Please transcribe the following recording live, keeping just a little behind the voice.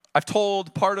I've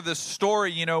told part of this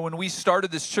story, when we started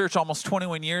this church almost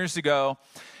 21 years ago,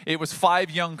 it was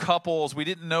 5 young couples. We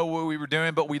didn't know what we were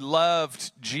doing, but we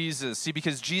loved Jesus. See,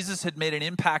 because Jesus had made an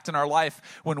impact in our life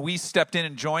when we stepped in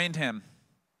and joined him.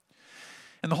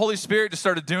 And the Holy Spirit just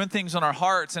started doing things on our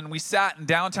hearts, and we sat in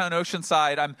downtown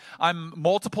Oceanside. I'm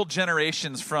multiple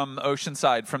generations from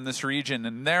Oceanside, from this region,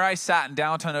 and there I sat in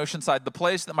downtown Oceanside, the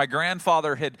place that my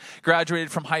grandfather had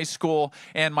graduated from high school,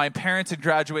 and my parents had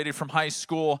graduated from high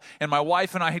school, and my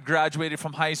wife and I had graduated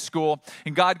from high school,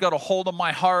 and God got a hold of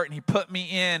my heart, and he put me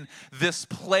in this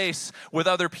place with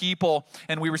other people,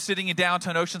 and we were sitting in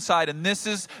downtown Oceanside, and this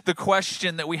is the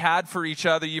question that we had for each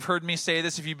other. You've heard me say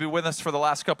this if you've been with us for the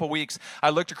last couple of weeks.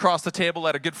 I looked across the table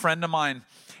at a good friend of mine,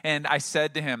 and I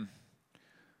said to him,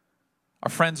 our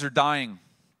friends are dying.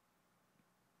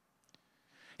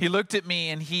 He looked at me,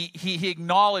 and he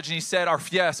acknowledged, and he said,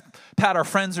 yes, Pat, our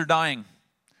friends are dying.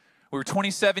 We were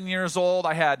 27 years old.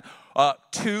 I had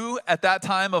 2 at that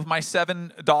time of my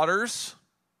 7 daughters.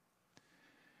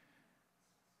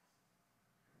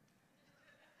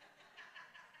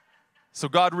 So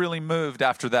God really moved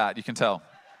after that, you can tell.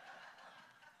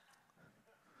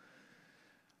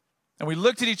 And we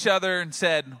looked at each other and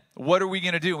said, what are we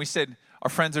going to do? And we said, our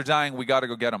friends are dying. We got to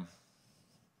go get them.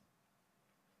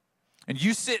 And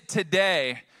you sit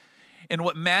today in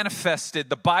what manifested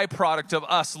the byproduct of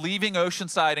us leaving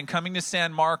Oceanside and coming to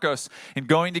San Marcos and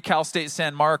going to Cal State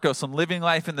San Marcos and living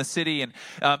life in the city and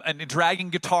dragging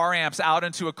guitar amps out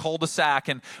into a cul-de-sac.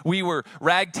 And we were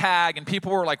ragtag, and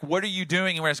people were like, what are you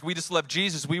doing? And we're like, we just love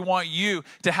Jesus. We want you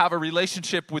to have a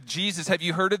relationship with Jesus. Have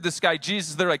you heard of this guy,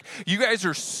 Jesus? They're like, you guys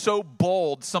are so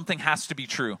bold. Something has to be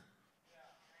true.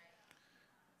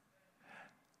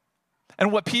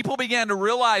 And what people began to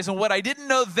realize, and what I didn't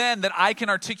know then that I can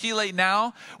articulate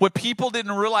now, what people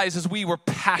didn't realize is we were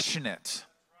passionate.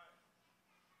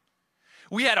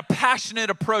 We had a passionate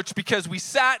approach because we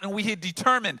sat and we had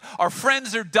determined our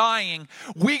friends are dying.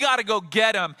 We got to go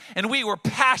get them. And we were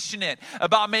passionate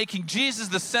about making Jesus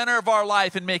the center of our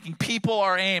life and making people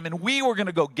our aim. And we were going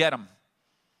to go get them.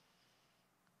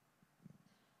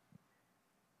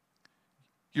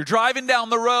 You're driving down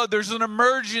the road, there's an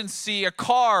emergency, a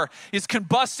car is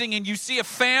combusting, and you see a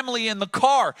family in the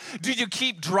car. Do you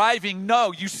keep driving?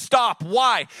 No, you stop.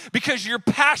 Why? Because you're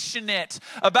passionate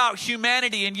about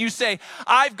humanity, and you say,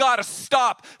 I've got to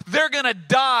stop. They're going to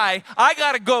die. I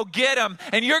got to go get them,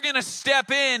 and you're going to step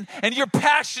in, and you're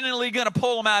passionately going to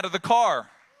pull them out of the car.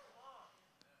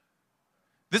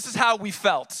 This is how we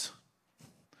felt.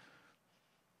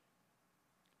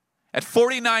 At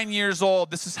 49 years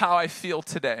old, this is how I feel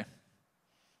today.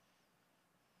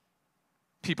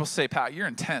 People say, Pat, you're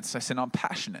intense. I say, no, I'm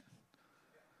passionate.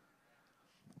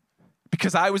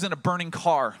 Because I was in a burning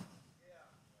car.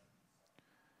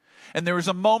 And there was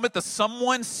a moment that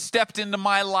someone stepped into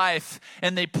my life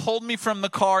and they pulled me from the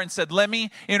car and said, let me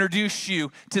introduce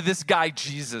you to this guy,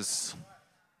 Jesus.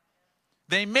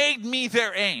 They made me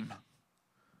their aim.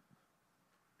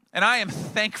 And I am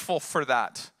thankful for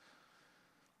that.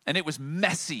 And it was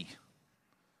messy.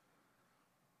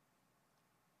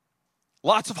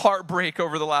 Lots of heartbreak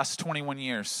over the last 21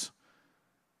 years.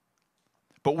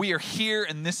 But we are here,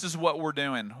 and this is what we're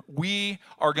doing. We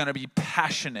are going to be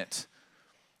passionate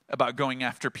about going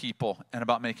after people and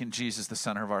about making Jesus the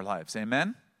center of our lives.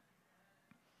 Amen?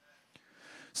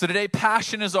 So today,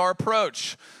 passion is our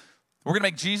approach. We're going to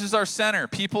make Jesus our center,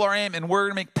 people our aim, and we're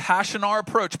going to make passion our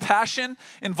approach. Passion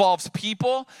involves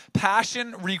people.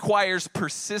 Passion requires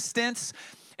persistence,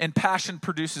 and passion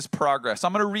produces progress.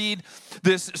 I'm going to read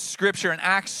this scripture in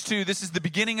Acts 2. This is the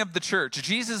beginning of the church.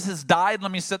 Jesus has died. Let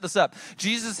me set this up.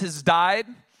 Jesus has died.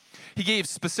 He gave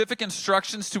specific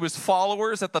instructions to his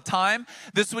followers at the time.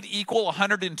 This would equal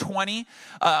 120.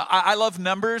 I love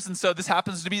numbers, and so this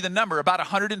happens to be the number. About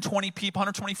 120 people,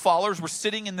 120 followers were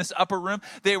sitting in this upper room.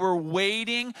 They were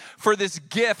waiting for this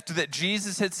gift that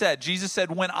Jesus had said. Jesus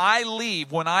said, when I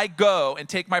leave, when I go and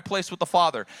take my place with the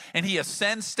Father, and he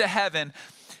ascends to heaven,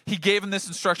 he gave him this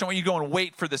instruction. I want you to go and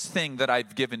wait for this thing that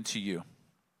I've given to you.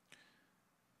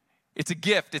 It's a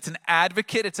gift. It's an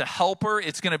advocate. It's a helper.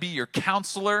 It's going to be your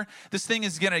counselor. This thing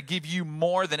is going to give you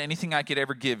more than anything I could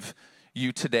ever give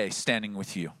you today, standing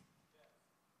with you.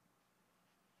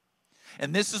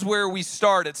 And this is where we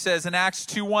start. It says in Acts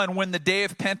 2:1, when the day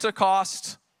of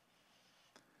Pentecost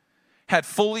had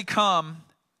fully come,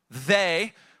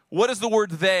 they, what does the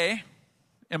word they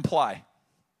imply?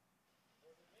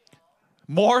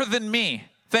 More than me.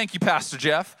 Thank you, Pastor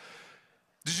Jeff.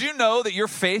 Did you know that your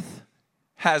faith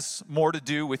has more to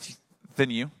do with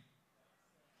than you?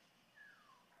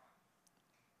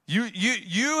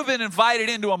 You've been invited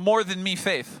into a more than me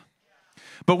faith.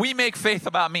 But we make faith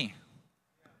about me.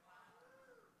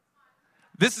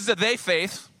 This is a they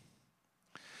faith,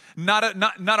 not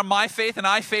a my faith, an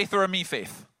I faith, or a me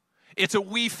faith. It's a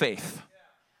we faith.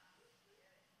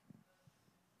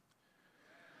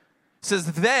 It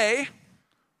says they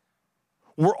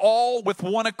were all with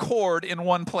one accord in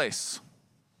one place.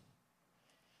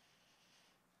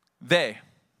 They,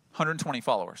 120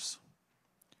 followers.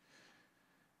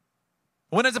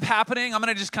 What ends up happening, I'm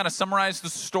going to just kind of summarize the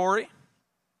story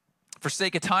for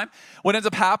sake of time. What ends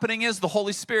up happening is the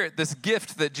Holy Spirit, this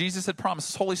gift that Jesus had promised,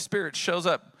 this Holy Spirit shows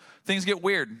up. Things get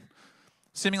weird.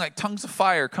 Seeming like tongues of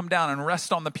fire come down and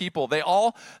rest on the people. They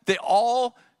all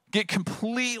get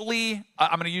completely,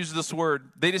 I'm going to use this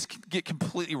word, they just get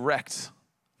completely wrecked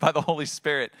by the Holy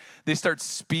Spirit. They start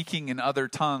speaking in other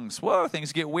tongues. Whoa,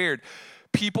 things get weird.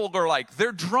 People are like,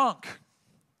 they're drunk.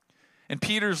 And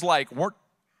Peter's like,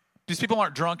 these people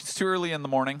aren't drunk. It's too early in the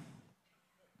morning.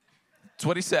 That's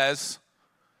what he says.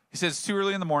 He says it's too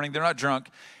early in the morning. They're not drunk.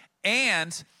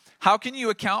 And how can you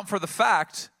account for the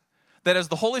fact that as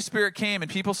the Holy Spirit came and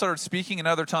people started speaking in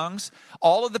other tongues,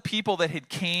 all of the people that had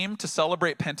came to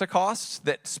celebrate Pentecost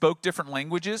that spoke different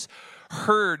languages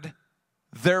heard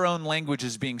their own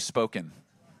languages being spoken?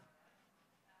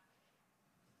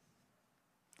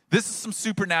 This is some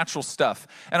supernatural stuff.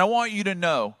 And I want you to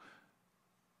know,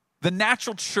 the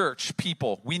natural church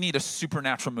people, we need a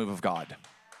supernatural move of God.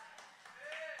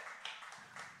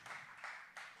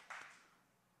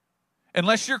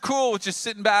 Unless you're cool with just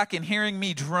sitting back and hearing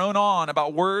me drone on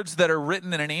about words that are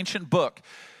written in an ancient book,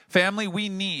 family, we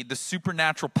need the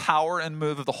supernatural power and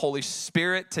move of the Holy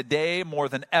Spirit today more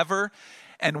than ever,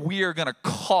 and we are going to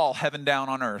call heaven down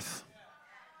on earth.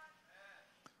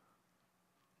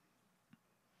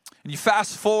 And you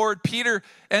fast forward, Peter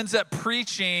ends up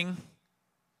preaching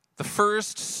the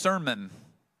first sermon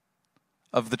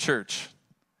of the church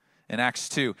in Acts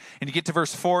 2. And you get to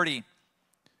verse 40.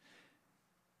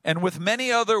 And with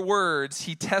many other words,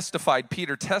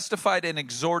 Peter testified and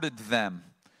exhorted them.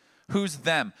 Who's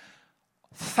them?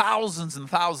 Thousands and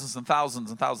thousands and thousands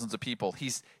and thousands of people.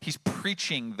 He's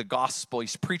preaching the gospel.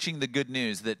 He's preaching the good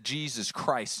news that Jesus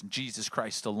Christ, Jesus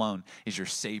Christ alone is your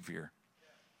Savior.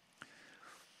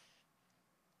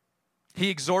 He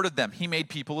exhorted them. He made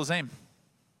people his aim.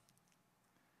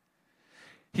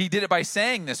 He did it by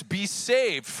saying this, be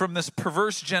saved from this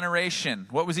perverse generation.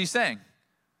 What was he saying?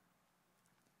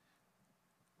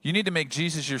 You need to make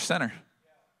Jesus your center.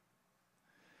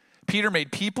 Peter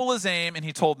made people his aim, and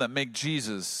he told them, make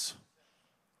Jesus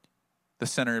the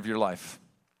center of your life.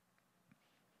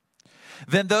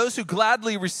 Then those who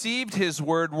gladly received his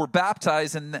word were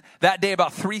baptized, and that day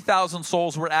about 3,000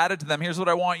 souls were added to them. Here's what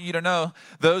I want you to know.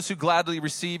 Those who gladly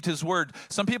received his word.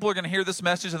 Some people are going to hear this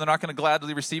message, and they're not going to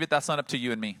gladly receive it. That's not up to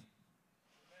you and me.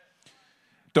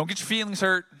 Don't get your feelings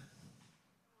hurt.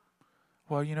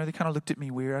 Well, they kind of looked at me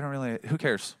weird. Who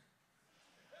cares?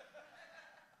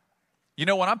 When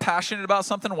I'm passionate about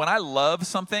something, when I love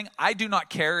something, I do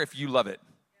not care if you love it.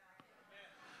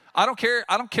 I don't care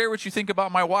what you think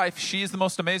about my wife. She is the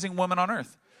most amazing woman on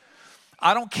earth.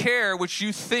 I don't care what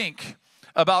you think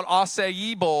about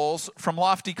acai bowls from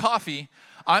Lofty Coffee.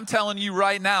 I'm telling you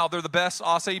right now, they're the best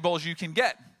acai bowls you can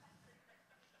get.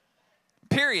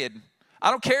 Period.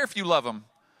 I don't care if you love them.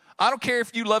 I don't care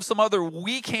if you love some other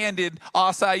weak-handed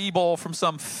acai bowl from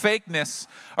some fakeness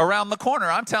around the corner.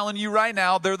 I'm telling you right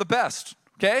now, they're the best,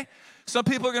 okay? Some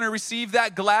people are going to receive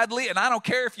that gladly, and I don't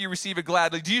care if you receive it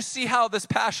gladly. Do you see how this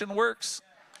passion works?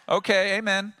 Okay,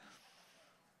 amen.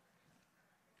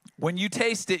 When you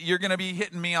taste it, you're going to be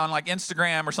hitting me on like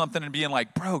Instagram or something and being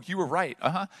like, bro, you were right.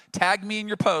 Tag me in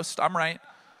your post. I'm right.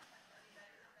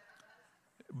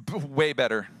 Way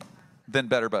better than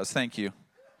Better Buzz. Thank you.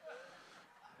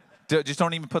 Just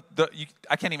don't even put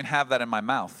I can't even have that in my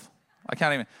mouth. I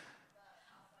can't even.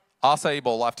 Acai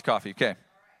bowl, Lofty Coffee. Okay.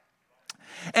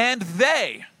 And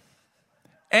they,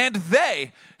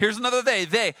 here's another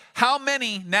they, how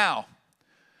many now?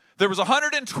 There was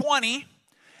 120,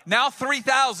 now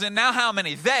 3,000, now how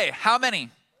many? How many?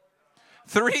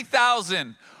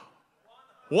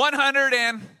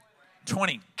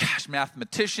 3,120. Gosh,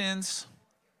 mathematicians.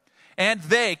 And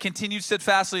they continued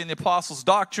steadfastly in the apostles'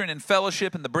 doctrine and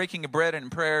fellowship and the breaking of bread and in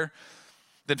prayer.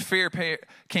 Then fear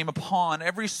came upon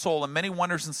every soul, and many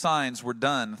wonders and signs were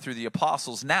done through the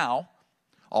apostles. Now,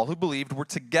 all who believed were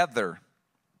together.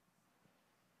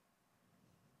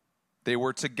 They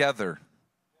were together.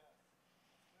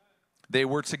 They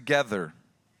were together.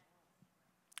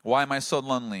 Why am I so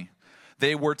lonely?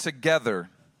 They were together.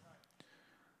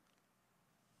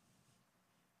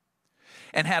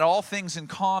 And had all things in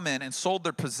common, and sold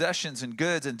their possessions and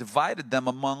goods, and divided them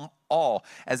among all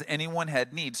as anyone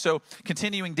had need. So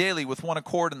continuing daily with one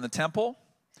accord in the temple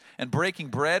and breaking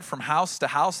bread from house to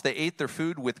house, they ate their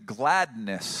food with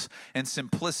gladness and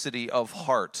simplicity of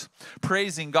heart,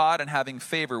 praising God and having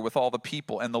favor with all the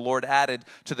people. And the Lord added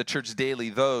to the church daily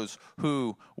those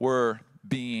who were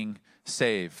being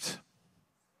saved.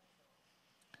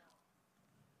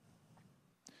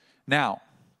 Now,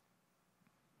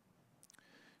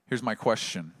 here's my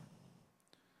question.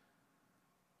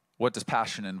 What does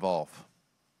passion involve?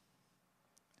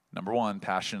 Number one,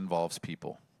 passion involves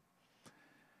people.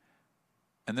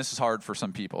 And this is hard for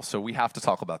some people, so we have to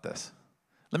talk about this.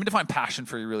 Let me define passion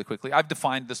for you really quickly. I've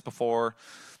defined this before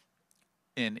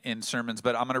in sermons,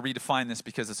 but I'm going to redefine this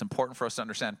because it's important for us to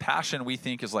understand. Passion, we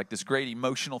think, is like this great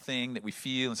emotional thing that we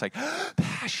feel. It's like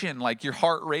passion, like your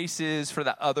heart races for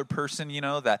that other person, you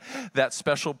know, that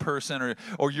special person,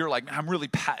 or you're like, I'm really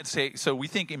so we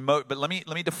think but let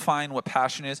me define what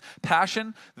passion is.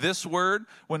 Passion, this word,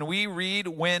 when we read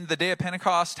when the day of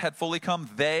Pentecost had fully come,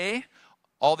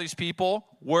 all these people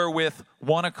were with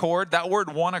one accord. That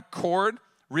word one accord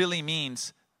really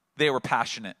means they were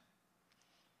passionate.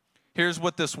 Here's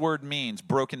what this word means,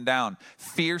 broken down.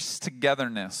 Fierce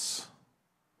togetherness.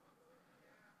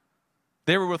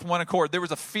 They were with one accord. There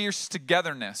was a fierce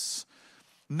togetherness.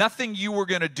 Nothing you were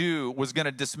going to do was going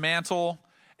to dismantle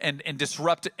and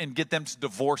disrupt and get them to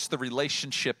divorce the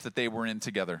relationship that they were in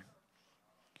together.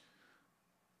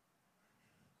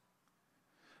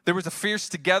 There was a fierce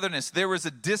togetherness. There was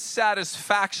a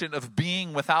dissatisfaction of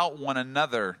being without one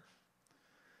another.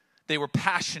 They were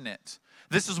passionate.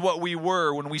 This is what we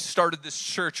were when we started this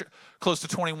church close to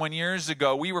 21 years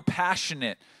ago. We were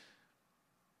passionate.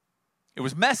 It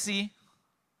was messy.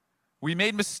 We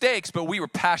made mistakes, but we were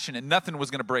passionate. Nothing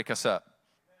was going to break us up.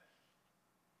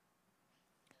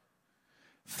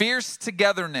 Fierce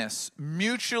togetherness,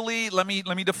 mutually, let me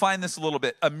define this a little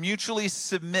bit. A mutually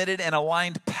submitted and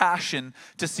aligned passion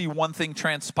to see one thing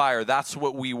transpire. That's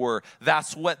what we were.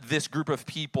 That's what this group of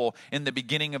people in the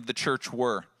beginning of the church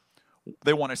were.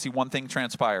 They want to see one thing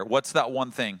transpire. What's that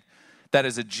one thing? That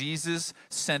is a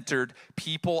Jesus-centered,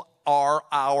 people are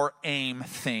our aim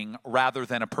thing rather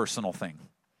than a personal thing.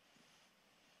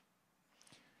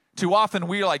 Too often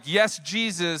we're like, yes,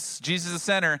 Jesus is the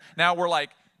center. Now we're like,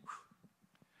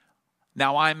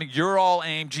 now you're all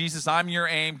aim. Jesus, I'm your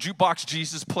aim. Jukebox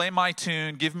Jesus, play my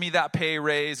tune. Give me that pay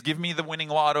raise. Give me the winning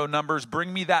lotto numbers.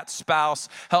 Bring me that spouse.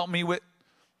 Help me with.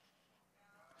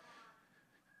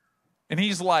 And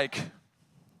he's like,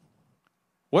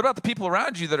 what about the people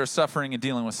around you that are suffering and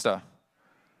dealing with stuff?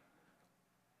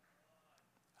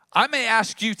 I may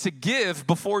ask you to give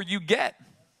before you get.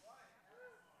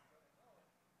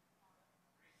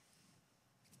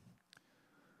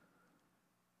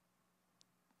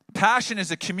 Passion is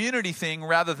a community thing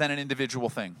rather than an individual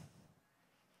thing.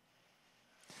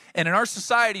 And in our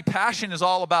society, passion is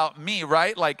all about me,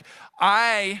 right? Like,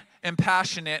 I am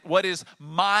passionate. What is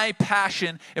my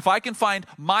passion? If I can find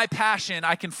my passion,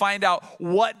 I can find out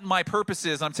what my purpose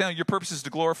is. I'm telling you, your purpose is to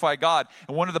glorify God.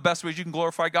 And one of the best ways you can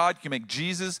glorify God, you can make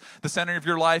Jesus the center of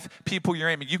your life, people you're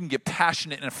aiming. You can get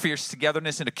passionate in a fierce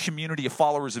togetherness in a community of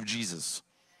followers of Jesus.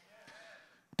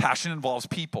 Passion involves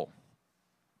people.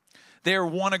 They're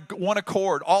one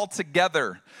accord, all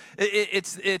together.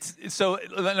 So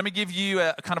let me give you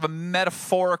a kind of a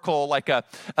metaphorical, like a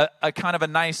kind of a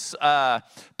nice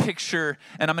picture,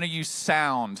 and I'm going to use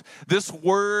sound. This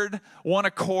word, one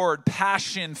accord,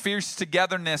 passion, fierce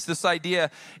togetherness, this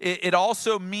idea, it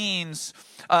also means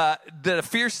the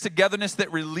fierce togetherness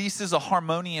that releases a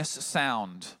harmonious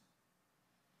sound.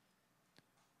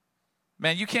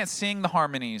 Man, you can't sing the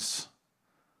harmonies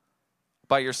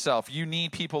by yourself. You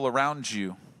need people around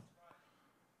you.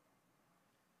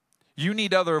 You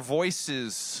need other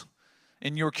voices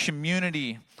in your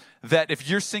community that if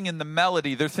you're singing the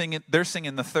melody, they're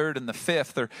singing the third and the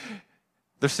fifth, or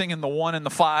they're singing the 1 and the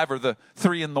 5, or the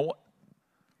 3 and the 1.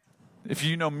 If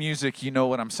you know music, you know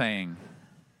what I'm saying.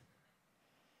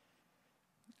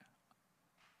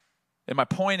 And my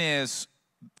point is,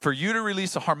 for you to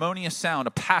release a harmonious sound,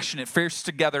 a passionate, fierce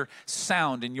together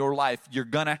sound in your life, you're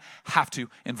going to have to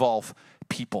involve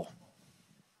people.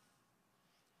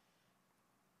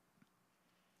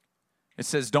 It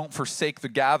says, don't forsake the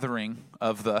gathering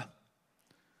of the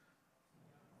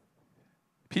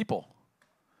people.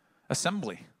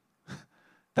 Assembly.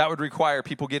 That would require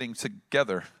people getting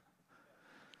together.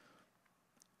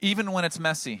 Even when it's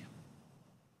messy.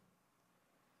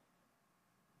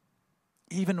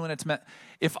 Even when it's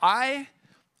if I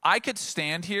could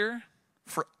stand here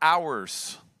for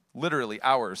hours literally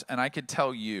hours, and I could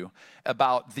tell you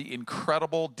about the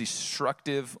incredible,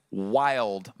 destructive,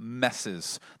 wild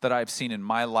messes that I've seen in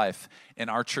my life in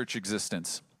our church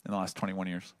existence in the last 21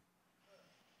 years.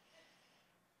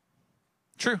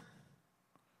 True.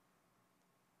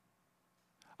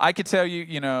 I could tell you,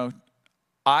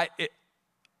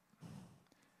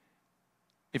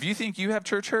 if you think you have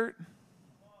church hurt,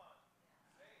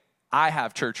 I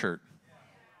have church hurt.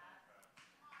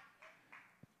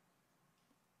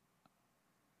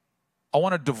 I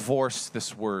want to divorce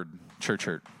this word, church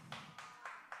hurt.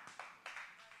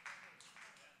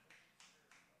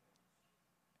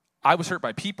 I was hurt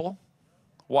by people.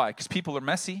 Why? Because people are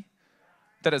messy.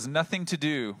 That has nothing to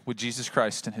do with Jesus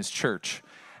Christ and his church,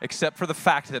 except for the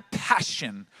fact that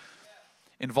passion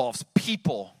involves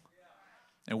people.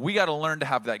 And we got to learn to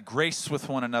have that grace with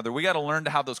one another. We got to learn to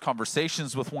have those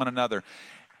conversations with one another.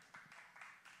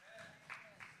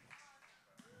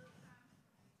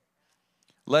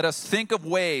 Let us think of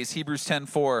ways, Hebrews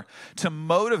 10:4, to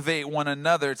motivate one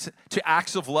another to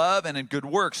acts of love and in good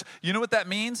works. You know what that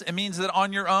means? It means that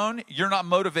on your own, you're not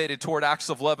motivated toward acts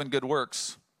of love and good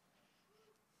works.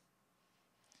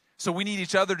 So we need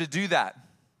each other to do that.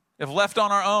 If left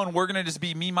on our own, we're going to just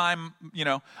be me, my,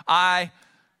 I.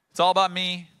 It's all about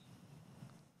me.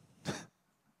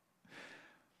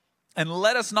 And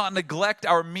let us not neglect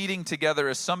our meeting together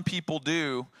as some people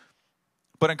do,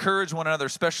 but encourage one another,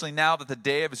 especially now that the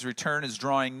day of his return is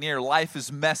drawing near. Life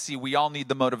is messy. We all need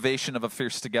the motivation of a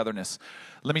fierce togetherness.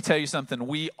 Let me tell you something.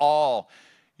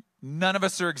 None of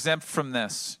us are exempt from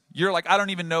this. You're like, I don't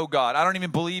even know God. I don't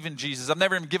even believe in Jesus. I've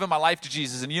never even given my life to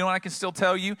Jesus. And you know what I can still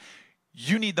tell you?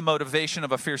 You need the motivation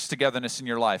of a fierce togetherness in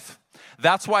your life.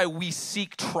 That's why we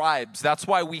seek tribes. That's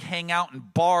why we hang out in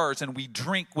bars and we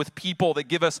drink with people that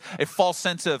give us a false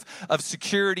sense of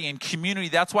security and community.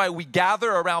 That's why we gather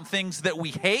around things that we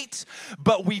hate,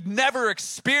 but we never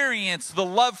experience the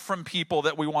love from people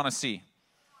that we want to see.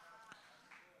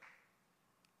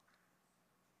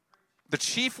 The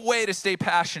chief way to stay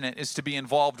passionate is to be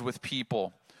involved with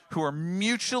people who are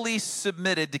mutually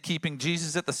submitted to keeping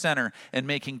Jesus at the center and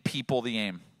making people the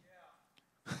aim.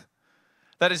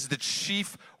 That is the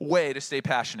chief way to stay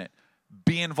passionate.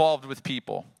 Be involved with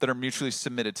people that are mutually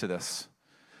submitted to this.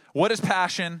 What does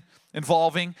passion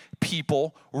involving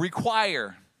people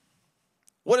require?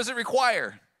 What does it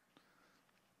require?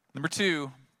 Number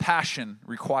 2, passion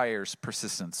requires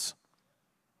persistence.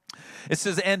 It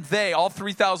says, and they, all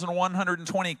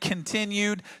 3,120,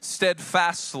 continued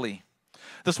steadfastly.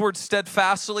 This word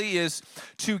steadfastly is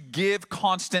to give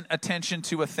constant attention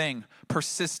to a thing.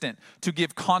 Persistent, to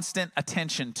give constant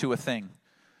attention to a thing.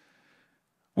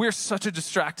 We're such a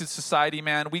distracted society,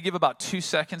 man. We give about 2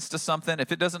 seconds to something.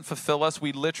 If it doesn't fulfill us,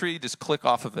 we literally just click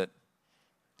off of it.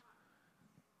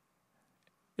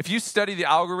 If you study the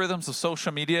algorithms of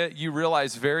social media, you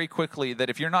realize very quickly that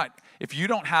if you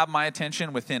don't have my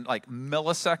attention within like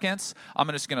milliseconds, I'm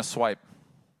just going to swipe.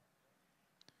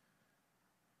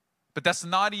 But that's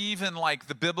not even like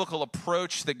the biblical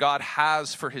approach that God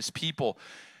has for his people.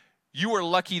 You are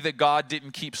lucky that God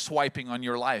didn't keep swiping on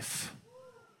your life.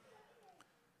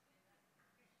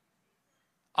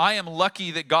 I am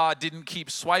lucky that God didn't keep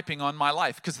swiping on my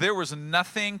life because there was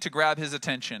nothing to grab his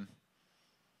attention.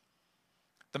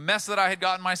 The mess that I had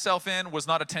gotten myself in was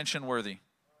not attention worthy.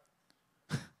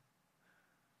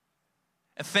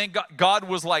 And thank God, God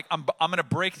was like, I'm going to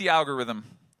break the algorithm.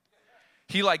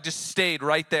 He just stayed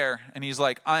right there. And he's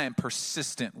like, I am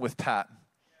persistent with Pat.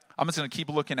 I'm just going to keep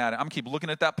looking at it. I'm going to keep looking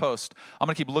at that post. I'm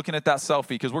going to keep looking at that selfie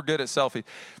because we're good at selfie.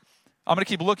 I'm going to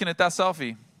keep looking at that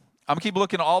selfie. I'm going to keep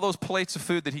looking at all those plates of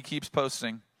food that he keeps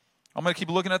posting. I'm going to keep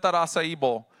looking at that acai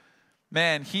bowl.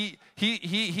 Man,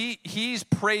 he's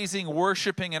praising,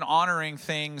 worshiping, and honoring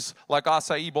things like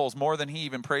acai bowls more than he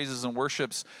even praises and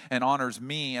worships and honors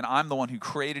me. And I'm the one who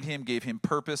created him, gave him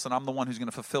purpose, and I'm the one who's going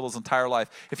to fulfill his entire life.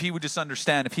 If he would just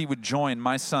understand, if he would join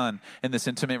my son in this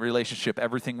intimate relationship,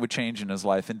 everything would change in his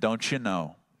life. And don't you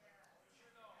know?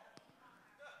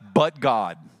 But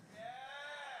God.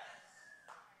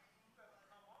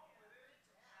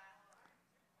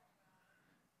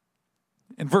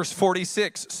 In verse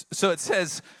 46, so it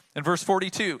says in verse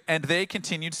 42, and they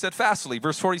continued steadfastly.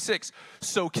 Verse 46,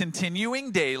 so continuing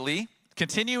daily,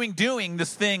 doing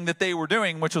this thing that they were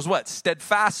doing, which was what?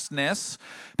 Steadfastness,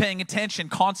 paying attention,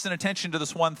 constant attention to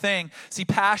this one thing. See,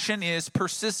 passion is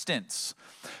persistence.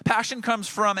 Passion comes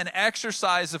from an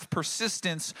exercise of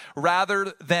persistence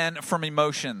rather than from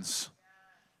emotions.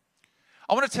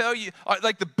 I want to tell you,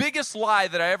 the biggest lie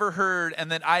that I ever heard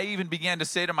and that I even began to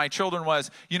say to my children was,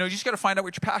 you just got to find out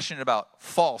what you're passionate about.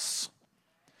 False.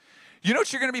 You know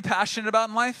what you're going to be passionate about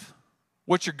in life?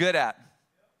 What you're good at.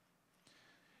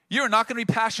 You are not going to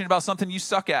be passionate about something you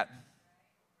suck at.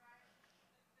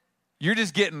 You're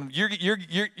just getting, you're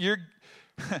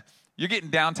getting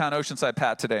downtown Oceanside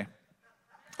Pat today.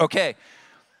 Okay.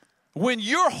 When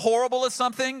you're horrible at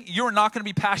something, you're not going to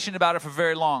be passionate about it for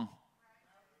very long.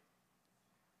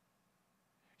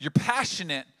 You're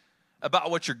passionate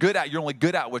about what you're good at. You're only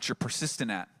good at what you're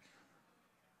persistent at.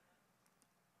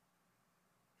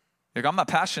 Like, I'm not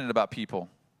passionate about people.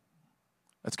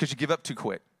 That's because you give up too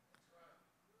quick.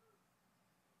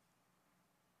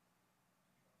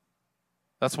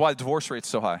 That's why the divorce rate's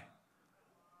so high.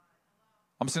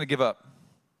 I'm just going to give up.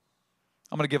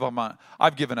 I'm going to give up on,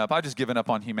 I've given up. I've just given up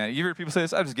on humanity. You hear people say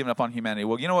this? I've just given up on humanity.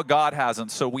 Well, you know what? God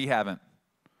hasn't, so we haven't.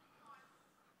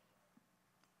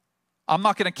 I'm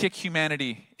not going to kick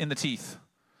humanity in the teeth.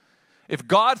 If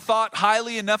God thought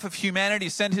highly enough of humanity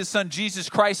to send his son Jesus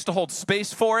Christ to hold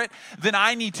space for it, then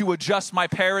I need to adjust my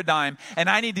paradigm, and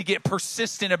I need to get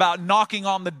persistent about knocking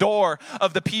on the door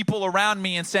of the people around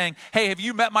me and saying, hey, have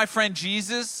you met my friend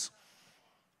Jesus?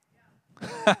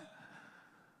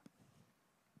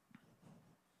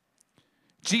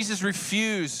 Jesus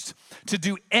refused to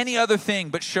do any other thing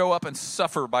but show up and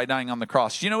suffer by dying on the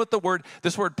cross. Do you know what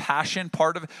this word passion,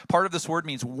 part of this word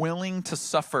means willing to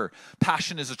suffer.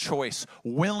 Passion is a choice,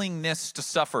 willingness to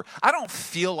suffer. I don't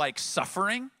feel like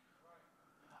suffering.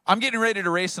 I'm getting ready to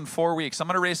race in 4 weeks. I'm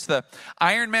going to race the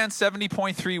Ironman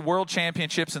 70.3 World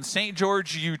Championships in St.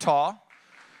 George, Utah.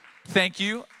 Thank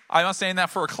you. I'm not saying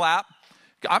that for a clap.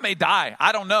 I may die.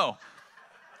 I don't know.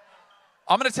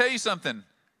 I'm going to tell you something.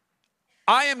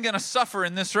 I am going to suffer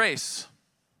in this race.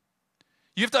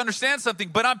 You have to understand something,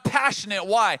 but I'm passionate.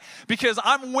 Why? Because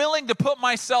I'm willing to put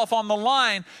myself on the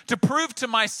line to prove to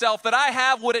myself that I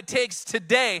have what it takes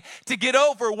today to get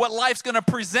over what life's going to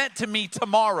present to me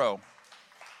tomorrow.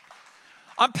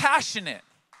 I'm passionate.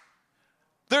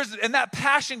 And that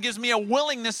passion gives me a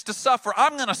willingness to suffer.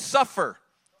 I'm going to suffer.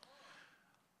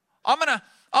 I'm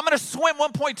going to swim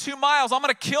 1.2 miles. I'm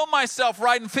going to kill myself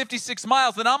riding 56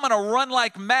 miles. Then I'm going to run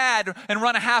like mad and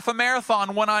run a half a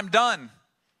marathon when I'm done.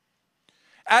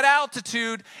 At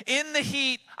altitude, in the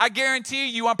heat, I guarantee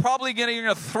you I'm probably going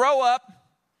to throw up,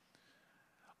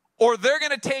 or they're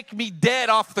going to take me dead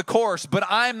off the course, but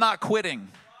I'm not quitting.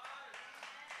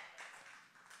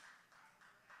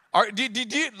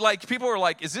 People are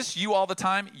like, is this you all the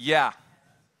time? Yeah.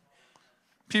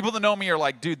 People that know me are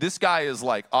like, dude, this guy is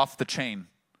like off the chain.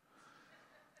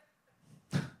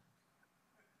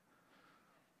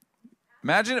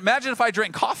 Imagine if I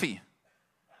drank coffee.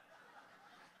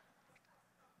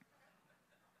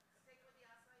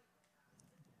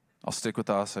 I'll stick with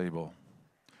the acai bowl.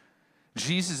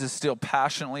 Jesus is still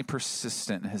passionately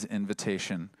persistent in his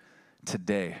invitation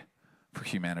today for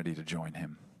humanity to join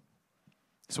him.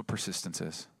 That's what persistence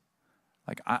is.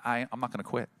 Like, I'm not going to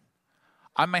quit.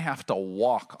 I may have to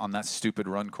walk on that stupid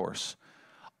run course.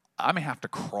 I may have to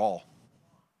crawl.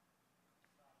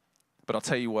 But I'll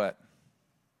tell you what.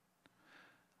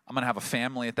 I'm going to have a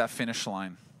family at that finish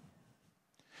line.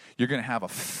 You're going to have a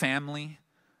family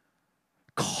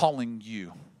calling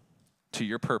you to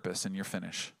your purpose and your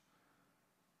finish.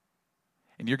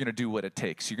 And you're going to do what it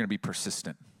takes. You're going to be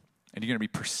persistent. And you're going to be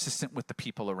persistent with the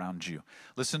people around you.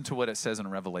 Listen to what it says in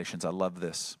Revelations. I love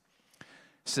this.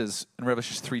 It says in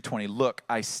Revelations 3:20, look,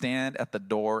 I stand at the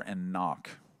door and knock.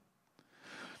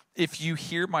 If you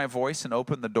hear my voice and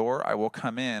open the door, I will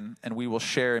come in and we will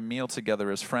share a meal together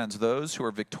as friends. Those who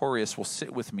are victorious will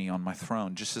sit with me on my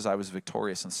throne, just as I was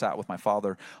victorious and sat with my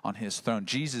Father on his throne.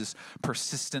 Jesus'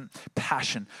 persistent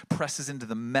passion presses into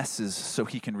the messes so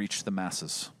he can reach the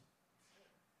masses.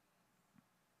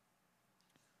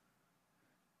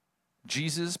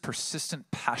 Jesus'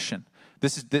 persistent passion.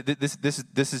 This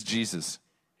is Jesus.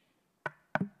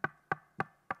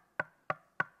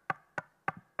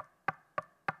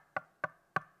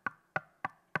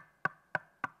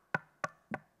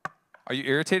 Are you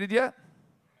irritated yet?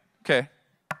 Okay.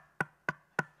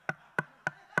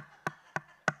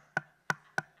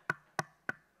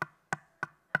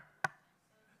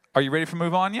 Are you ready for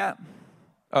move on yet?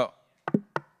 Oh.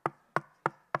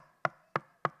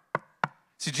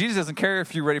 See, Jesus doesn't care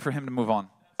if you're ready for him to move on.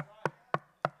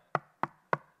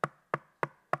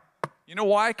 You know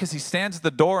why? Because he stands at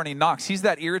the door and he knocks. He's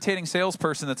that irritating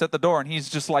salesperson that's at the door and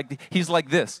he's like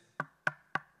this.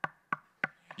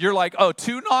 You're like, oh,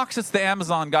 2 knocks? It's the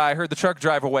Amazon guy. I heard the truck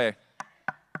drive away.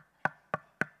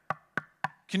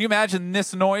 Can you imagine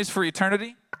this noise for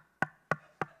eternity?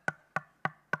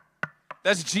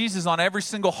 That's Jesus on every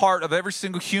single heart of every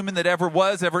single human that ever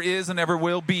was, ever is, and ever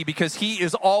will be, because he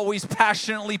is always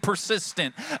passionately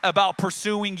persistent about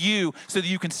pursuing you so that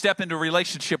you can step into a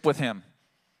relationship with him.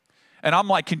 And I'm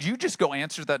like, could you just go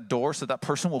answer that door so that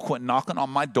person will quit knocking on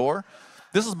my door?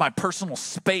 This is my personal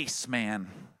space, man.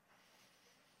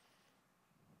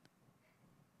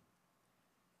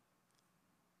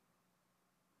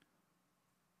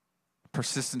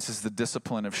 Persistence is the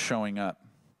discipline of showing up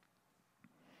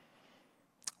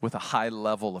with a high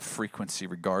level of frequency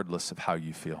regardless of how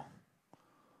you feel.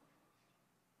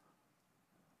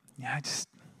 Yeah,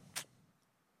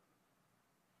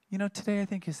 today I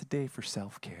think is a day for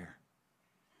self-care.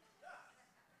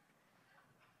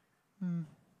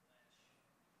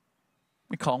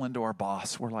 We call into our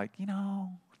boss. We're like,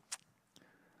 I'm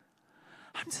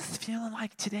just feeling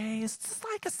like today is just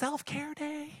like a self-care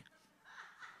day.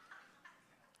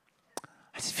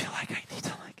 I just feel like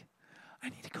I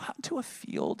need to go out into a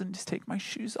field and just take my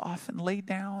shoes off and lay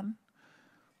down.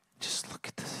 Just look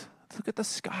at the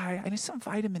sky. I need some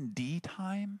vitamin D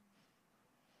time.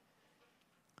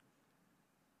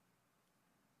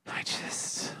 I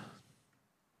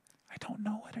don't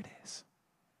know what it is.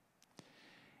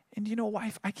 And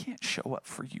wife, I can't show up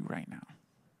for you right now.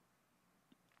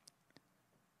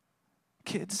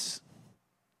 Kids,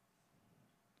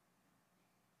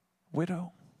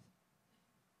 widow,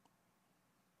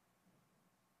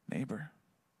 neighbor,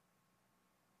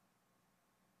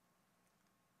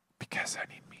 because I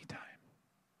need me time.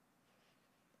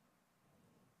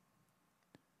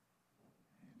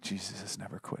 Jesus has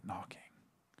never quit knocking.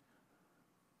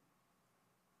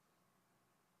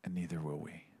 And neither will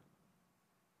we.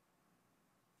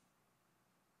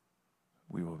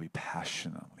 We will be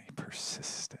passionately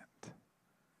persistent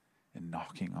in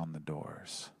knocking on the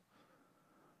doors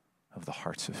of the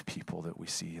hearts of people that we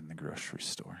see in the grocery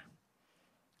store,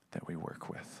 that we work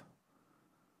with,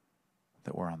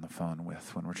 that we're on the phone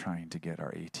with when we're trying to get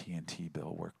our AT&T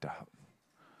bill worked out.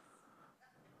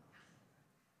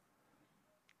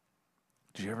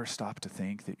 Do you ever stop to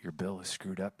think that your bill is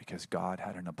screwed up because God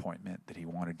had an appointment that he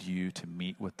wanted you to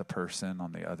meet with the person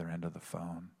on the other end of the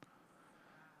phone?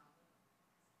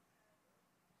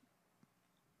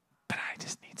 But I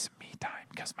just need some me time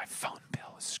because my phone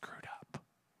bill is screwed up.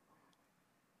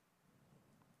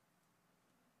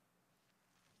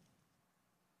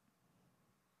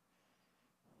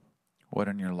 What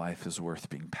in your life is worth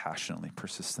being passionately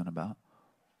persistent about?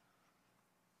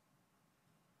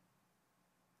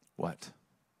 What?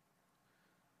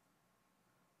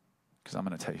 Because I'm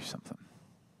going to tell you something.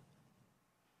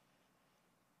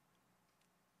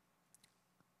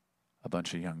 A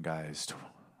bunch of young guys,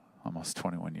 almost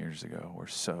 21 years ago, were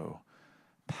so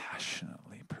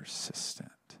passionately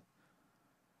persistent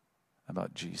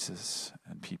about Jesus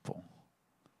and people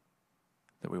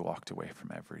that we walked away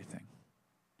from everything.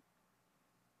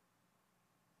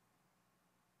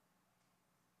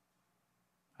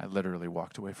 I literally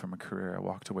walked away from a career. I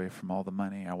walked away from all the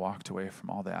money. I walked away from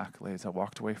all the accolades. I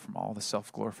walked away from all the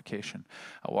self-glorification.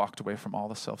 I walked away from all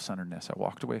the self-centeredness. I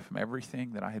walked away from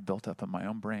everything that I had built up in my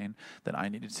own brain that I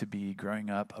needed to be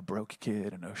growing up a broke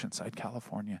kid in Oceanside,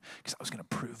 California, because I was going to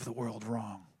prove the world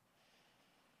wrong.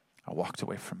 I walked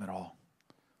away from it all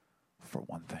for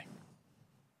one thing.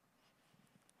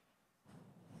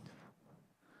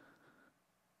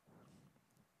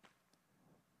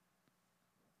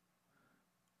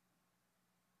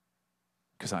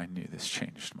 Because I knew this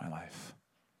changed my life.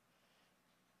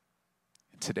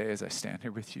 And today, as I stand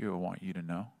here with you, I want you to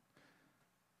know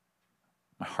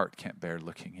my heart can't bear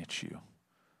looking at you,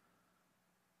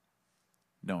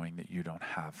 knowing that you don't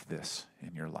have this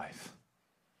in your life.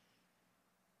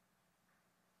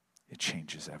 It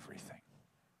changes everything.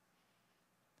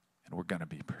 And we're going to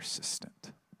be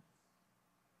persistent.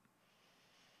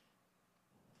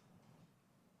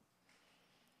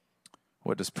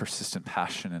 What does persistent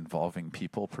passion involving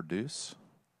people produce?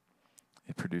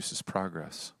 It produces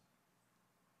progress.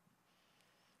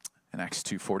 In Acts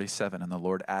 2:47, and the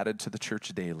Lord added to the church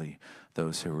daily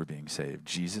those who were being saved.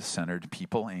 Jesus-centered,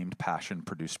 people-aimed passion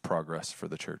produced progress for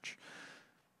the church.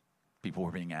 People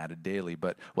were being added daily.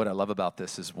 But what I love about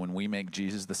this is when we make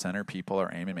Jesus the center, people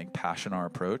our aim, and make passion our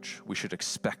approach, we should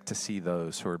expect to see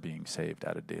those who are being saved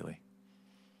added daily.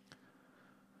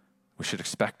 We should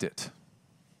expect it.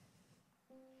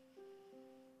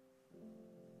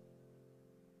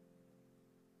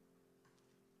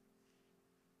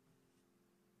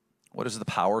 What is the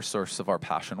power source of our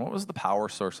passion? What was the power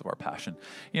source of our passion?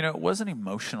 It wasn't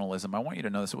emotionalism. I want you to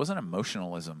know this. It wasn't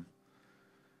emotionalism.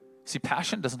 See,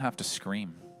 passion doesn't have to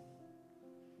scream.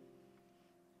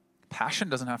 Passion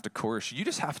doesn't have to coerce. You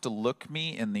just have to look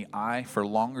me in the eye for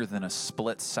longer than a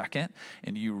split second,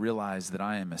 and you realize that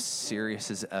I am as serious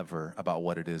as ever about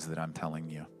what it is that I'm telling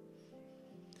you.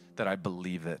 That I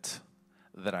believe it.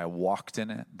 that I walked in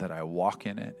it, that I walk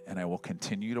in it, and I will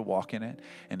continue to walk in it.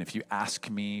 And if you ask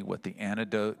me what the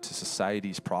antidote to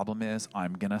society's problem is,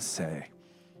 I'm going to say,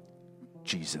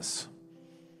 Jesus.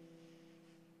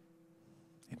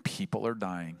 And people are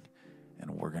dying,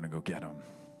 and we're going to go get them.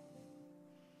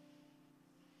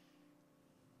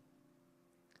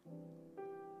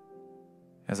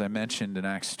 As I mentioned in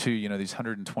Acts 2, these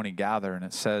 120 gather, and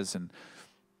it says, and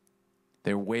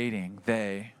they're waiting,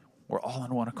 we're all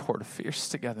in one accord of fierce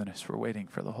togetherness. We're waiting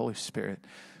for the Holy Spirit,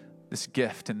 this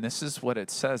gift. And this is what it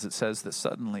says. It says that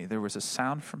suddenly there was a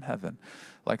sound from heaven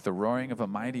like the roaring of a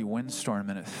mighty windstorm,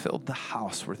 and it filled the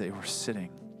house where they were sitting.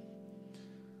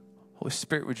 Holy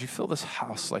Spirit, would you fill this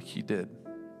house like you did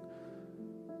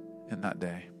in that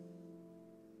day?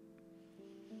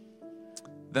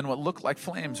 Then what looked like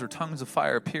flames or tongues of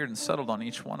fire appeared and settled on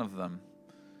each one of them.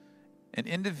 An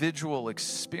individual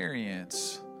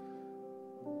experience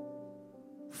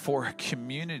for a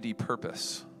community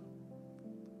purpose.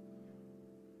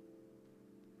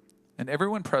 And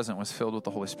everyone present was filled with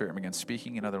the Holy Spirit and began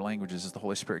speaking in other languages as the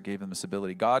Holy Spirit gave them this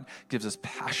ability. God gives us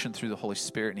passion through the Holy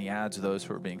Spirit, and he adds those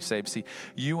who are being saved. See,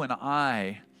 you and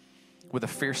I, with a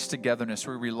fierce togetherness,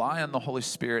 we rely on the Holy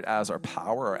Spirit as our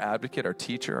power, our advocate, our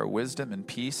teacher, our wisdom and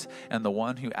peace, and the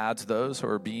one who adds those who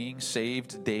are being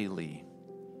saved daily.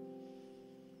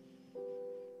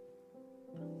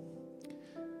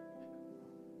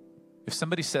 If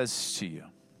somebody says to you,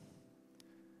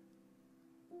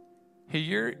 hey,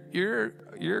 you're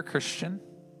a Christian,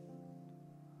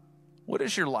 what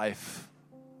is your life?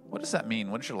 What does that mean?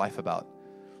 What is your life about?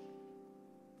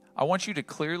 I want you to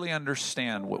clearly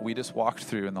understand what we just walked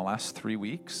through in the last 3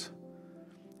 weeks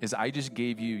is I just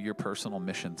gave you your personal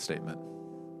mission statement.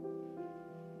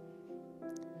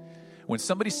 When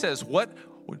somebody says, what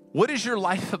is your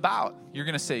life about? You're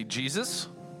going to say, Jesus,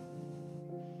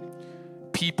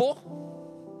 people,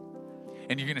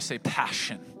 and you're going to say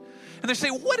passion. And they say,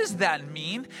 what does that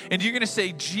mean? And you're going to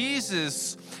say,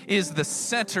 Jesus is the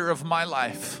center of my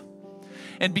life.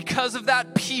 And because of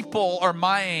that, people are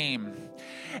my aim.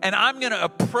 And I'm going to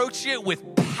approach it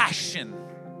with passion.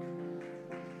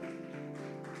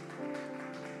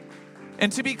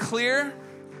 And to be clear,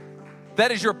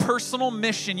 that is your personal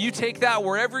mission. You take that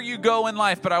wherever you go in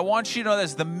life. But I want you to know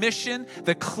that's the mission,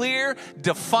 the clear,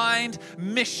 defined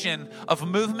mission of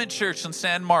Movement Church in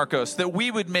San Marcos. That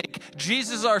we would make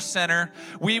Jesus our center,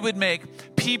 we would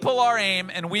make people our aim,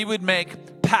 and we would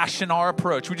make passion our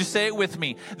approach. Would you say it with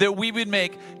me? That we would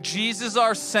make Jesus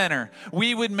our center,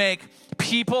 we would make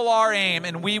people our aim,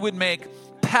 and we would make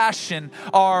passion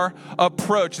our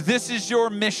approach. This is your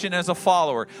mission as a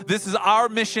follower. This is our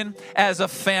mission as a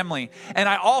family. And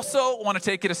I also want to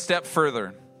take it a step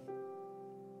further.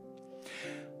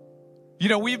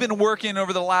 We've been working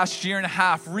over the last year and a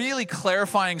half, really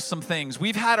clarifying some things.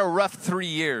 We've had a rough 3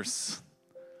 years.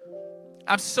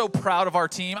 I'm so proud of our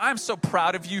team. I'm so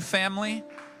proud of you, family.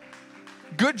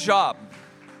 Good job.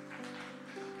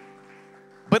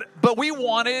 But we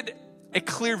wanted a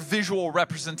clear visual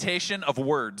representation of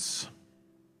words.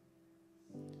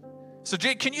 So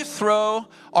Jake, can you throw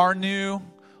our new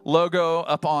logo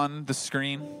up on the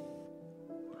screen?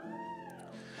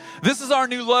 This is our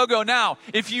new logo. Now,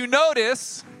 if you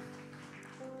notice,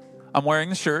 I'm wearing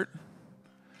the shirt.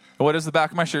 What does the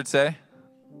back of my shirt say?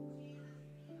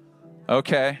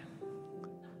 Okay.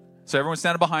 So everyone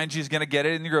standing behind you is going to get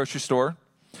it in the grocery store.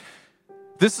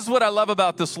 This is what I love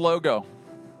about this logo.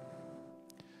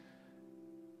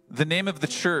 The name of the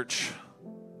church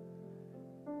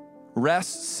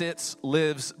rests, sits,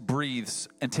 lives, breathes,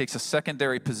 and takes a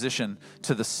secondary position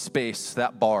to the space,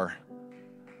 that bar,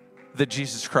 that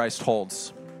Jesus Christ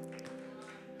holds.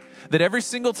 That every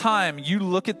single time you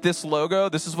look at this logo,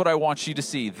 this is what I want you to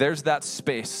see. There's that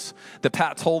space that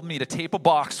Pat told me to tape a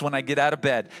box when I get out of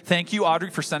bed. Thank you, Audrey,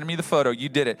 for sending me the photo. You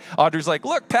did it. Audrey's like,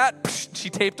 look, Pat, she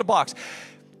taped a box.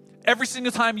 Every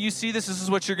single time you see this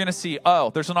is what you're going to see. Oh,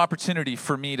 there's an opportunity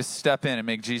for me to step in and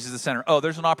make Jesus the center. Oh,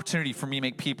 there's an opportunity for me to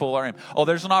make people our aim. Oh,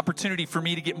 there's an opportunity for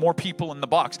me to get more people in the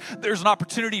box. There's an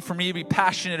opportunity for me to be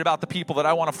passionate about the people that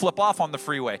I want to flip off on the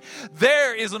freeway.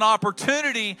 There is an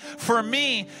opportunity for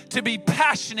me to be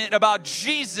passionate about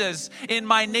Jesus in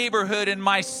my neighborhood, in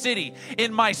my city,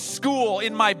 in my school,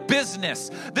 in my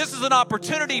business. This is an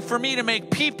opportunity for me to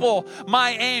make people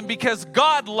my aim because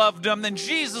God loved them and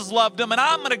Jesus loved them, and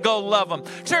I'm going to go love them.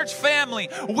 Church family,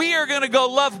 we are going to go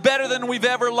love better than we've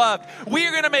ever loved. We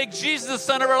are going to make Jesus the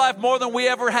center of our life more than we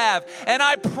ever have. And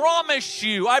I promise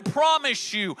you,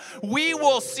 we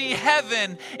will see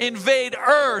heaven invade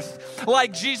earth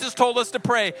like Jesus told us to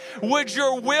pray. Would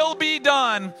your will be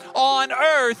done on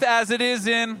earth as it is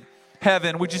in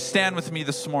heaven? Would you stand with me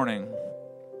this morning?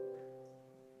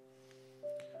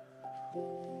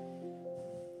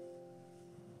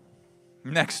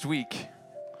 next week,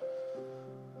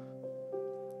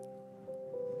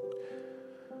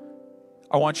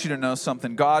 I want you to know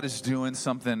something. God is doing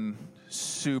something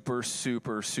super,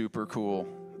 super, super cool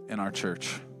in our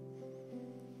church.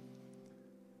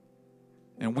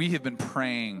 And we have been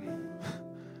praying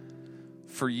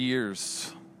for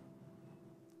years.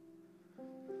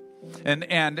 And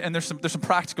there's some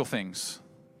practical things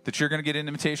that you're going to get an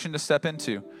invitation to step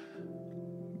into.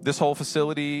 This whole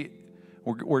facility,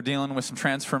 we're dealing with some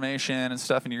transformation and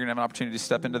stuff, and you're going to have an opportunity to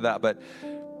step into that. But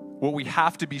what we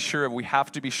have to be sure of, we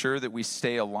have to be sure that we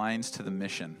stay aligned to the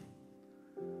mission.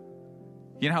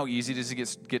 You know how easy it is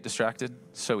to get distracted?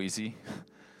 So easy.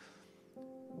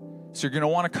 So you're going to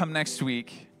want to come next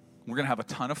week. We're going to have a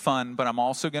ton of fun, but I'm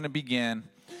also going to begin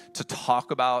to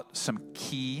talk about some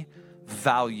key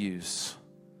values.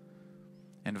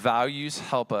 And values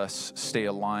help us stay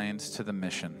aligned to the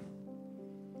mission.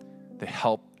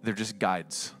 They're just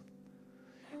guides.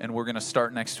 And we're going to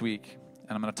start next week,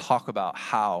 and I'm going to talk about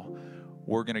how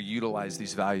we're going to utilize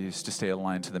these values to stay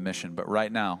aligned to the mission. But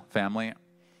right now, family,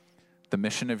 the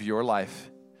mission of your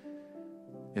life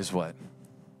is what?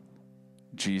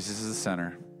 Jesus is the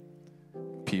center.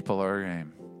 People are your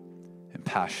aim. And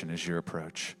passion is your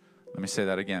approach. Let me say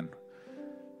that again.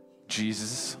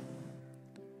 Jesus,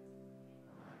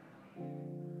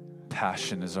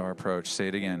 passion is our approach. Say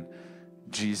it again.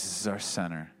 Jesus is our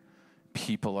center.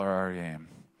 People are our aim.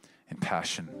 And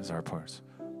passion is our approach.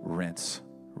 Rinse,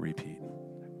 repeat.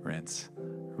 Rinse,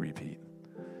 repeat.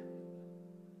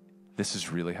 This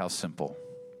is really how simple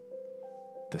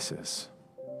this is.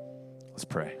 Let's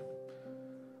pray.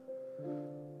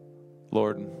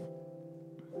 Lord,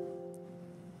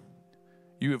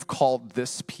 you have called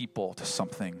this people to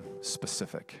something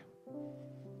specific.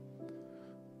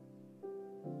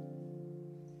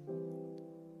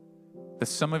 That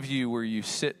some of you, where you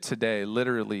sit today,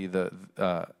 literally the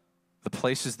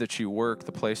places that you work,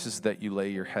 the places that you lay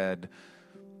your head,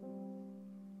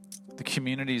 the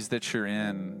communities that you're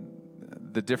in,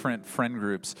 the different friend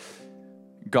groups,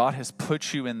 God has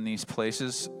put you in these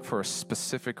places for a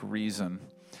specific reason.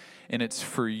 And it's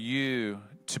for you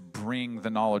to bring the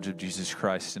knowledge of Jesus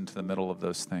Christ into the middle of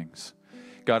those things.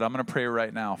 God, I'm going to pray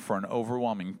right now for an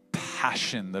overwhelming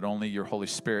passion that only your Holy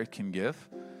Spirit can give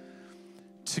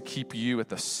to keep you at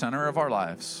the center of our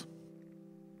lives,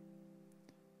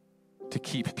 to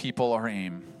keep people our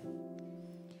aim,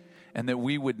 and that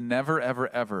we would never,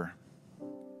 ever, ever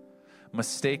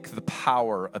mistake the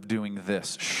power of doing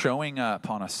this, showing up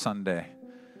on a Sunday,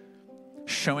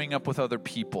 showing up with other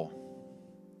people,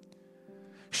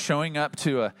 showing up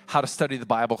to a how to study the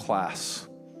Bible class,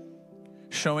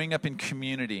 showing up in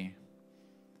community,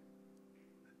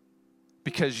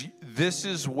 because this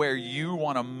is where you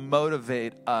want to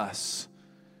motivate us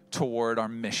toward our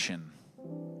mission.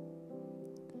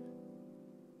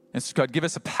 And so God, give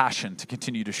us a passion to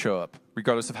continue to show up,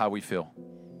 regardless of how we feel.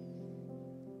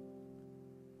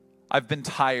 I've been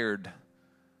tired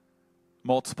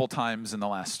multiple times in the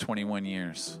last 21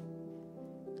 years.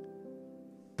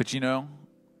 But you know,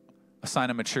 a sign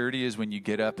of maturity is when you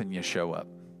get up and you show up.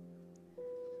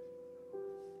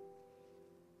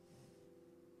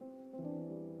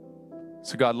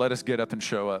 So God, let us get up and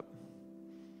show up.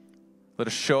 Let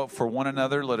us show up for one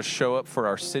another. Let us show up for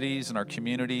our cities and our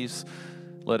communities.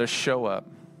 Let us show up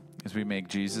as we make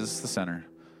Jesus the center,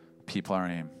 people our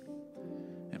aim,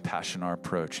 and passion our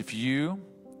approach. If you,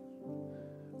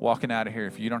 walking out of here,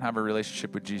 if you don't have a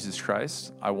relationship with Jesus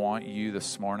Christ, I want you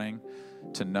this morning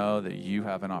to know that you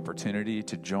have an opportunity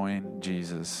to join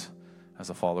Jesus as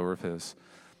a follower of his.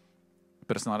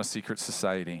 But it's not a secret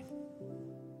society.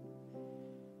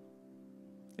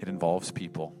 It involves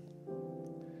people.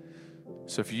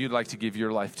 So if you'd like to give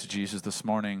your life to Jesus this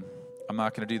morning, I'm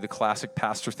not going to do the classic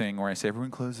pastor thing where I say, everyone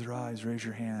close their eyes, raise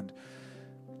your hand,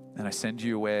 and I send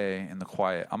you away in the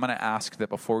quiet. I'm going to ask that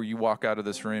before you walk out of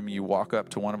this room, you walk up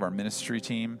to one of our ministry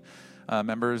team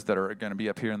members that are going to be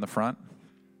up here in the front.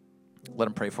 Let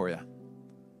them pray for you.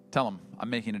 Tell them, I'm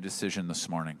making a decision this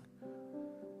morning.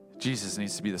 Jesus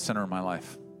needs to be the center of my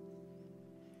life.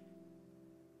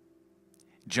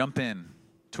 Jump in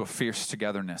to a fierce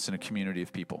togetherness in a community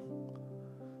of people.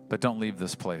 But don't leave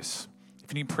this place. If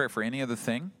you need prayer for any other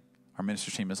thing, our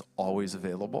ministry team is always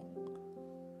available.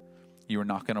 You are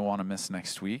not going to want to miss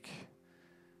next week.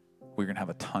 We're going to have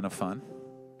a ton of fun.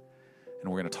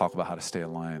 And we're going to talk about how to stay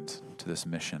aligned to this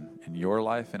mission in your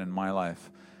life and in my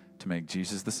life to make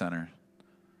Jesus the center,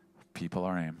 people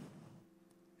our aim,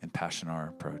 and passion our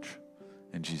approach.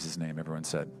 In Jesus' name, everyone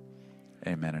said,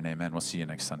 amen and amen. We'll see you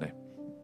next Sunday.